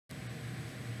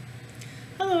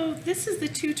Hello, this is the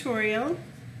tutorial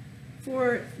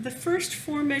for the first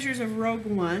 4 measures of Rogue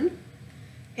One,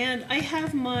 and I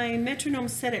have my metronome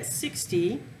set at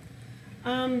 60.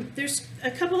 There's a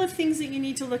couple of things that you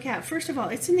need to look at. First of all,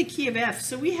 it's in the key of F,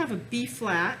 so we have a B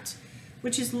flat,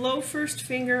 which is low first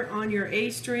finger on your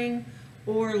A string,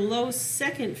 or low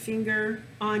second finger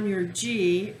on your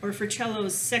G, or for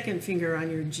cellos, second finger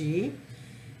on your G,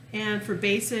 and for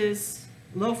basses,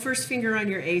 low first finger on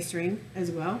your A string as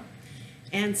well,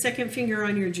 and second finger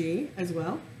on your G as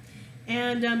well.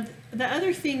 And the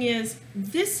other thing is,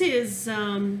 this is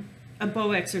a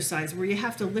bow exercise where you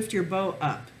have to lift your bow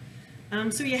up.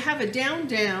 So you have a down,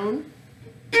 down.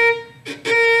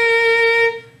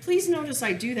 Please notice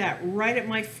I do that right at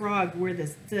my frog where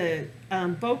the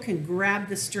bow can grab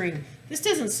the string. This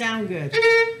doesn't sound good.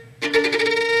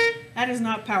 That is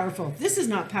not powerful. This is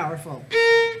not powerful.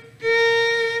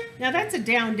 Now that's a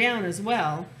down, down as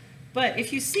well. But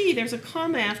if you see, there's a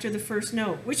comma after the first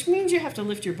note, which means you have to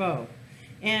lift your bow.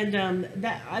 And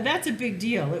that's a big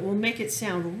deal. It will make it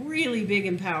sound really big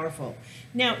and powerful.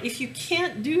 Now, if you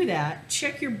can't do that,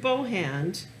 check your bow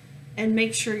hand and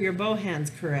make sure your bow hand's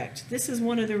correct. This is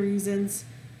one of the reasons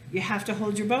you have to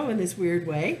hold your bow in this weird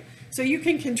way, so you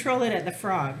can control it at the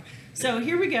frog. So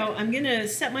here we go. I'm going to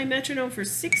set my metronome for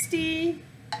 60.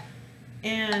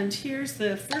 And here's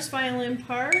the first violin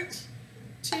part.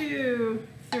 2,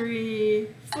 3,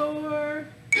 4.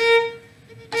 2,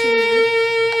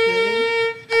 3.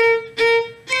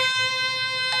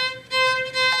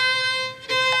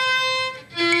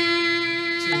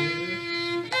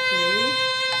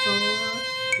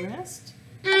 Rest.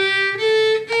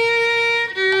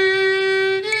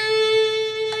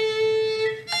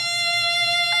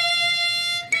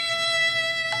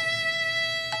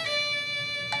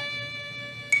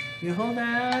 You hold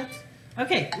that.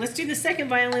 Okay, let's do the second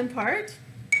violin part.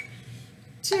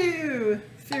 2,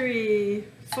 3,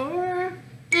 4.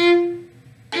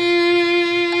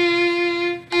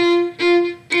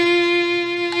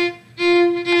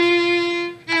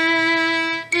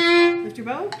 Lift your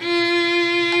bow. Lift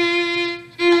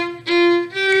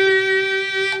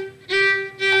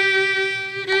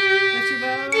your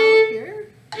bow here.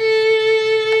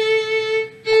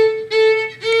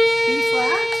 B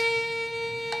flat.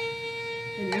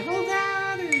 And you hold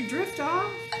that and drift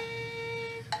off.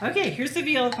 Okay, here's the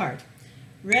viola part.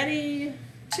 Ready,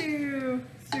 2,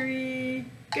 3,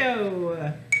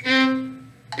 go.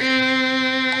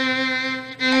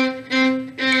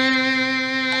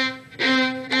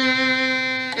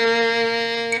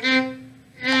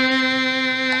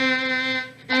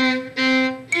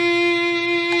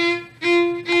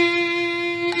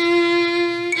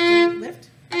 Lift.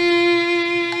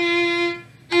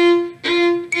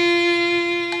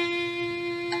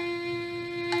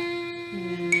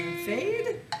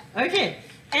 Fade. Okay,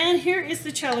 and here is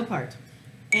the cello part.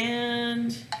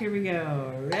 And here we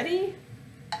go. Ready?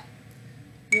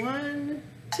 1,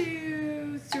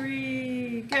 2,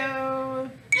 3, go.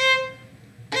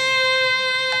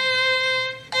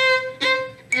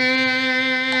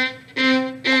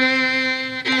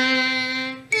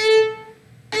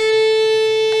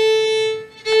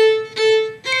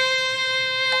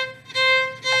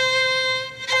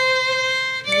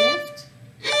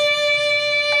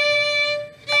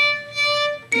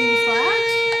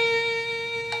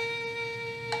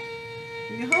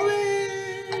 You hold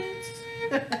it.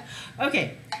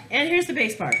 Okay, and here's the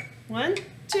bass part. 1,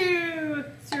 2,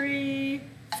 3,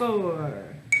 4.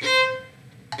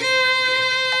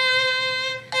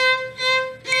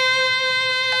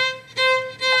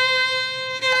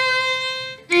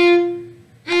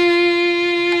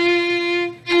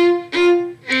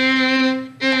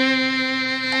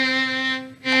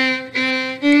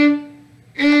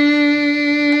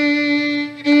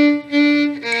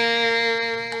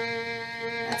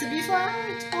 That's a B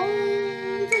flat.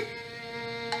 Hold.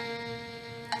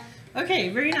 Okay,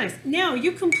 very nice. Now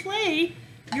you can play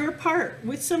your part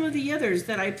with some of the others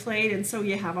that I played, and so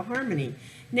you have a harmony.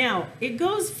 Now, it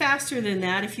goes faster than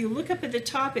that. If you look up at the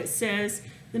top, it says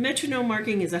the metronome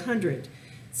marking is 100.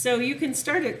 So you can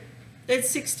start it at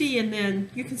 60 and then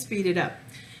you can speed it up.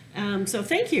 So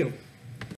thank you.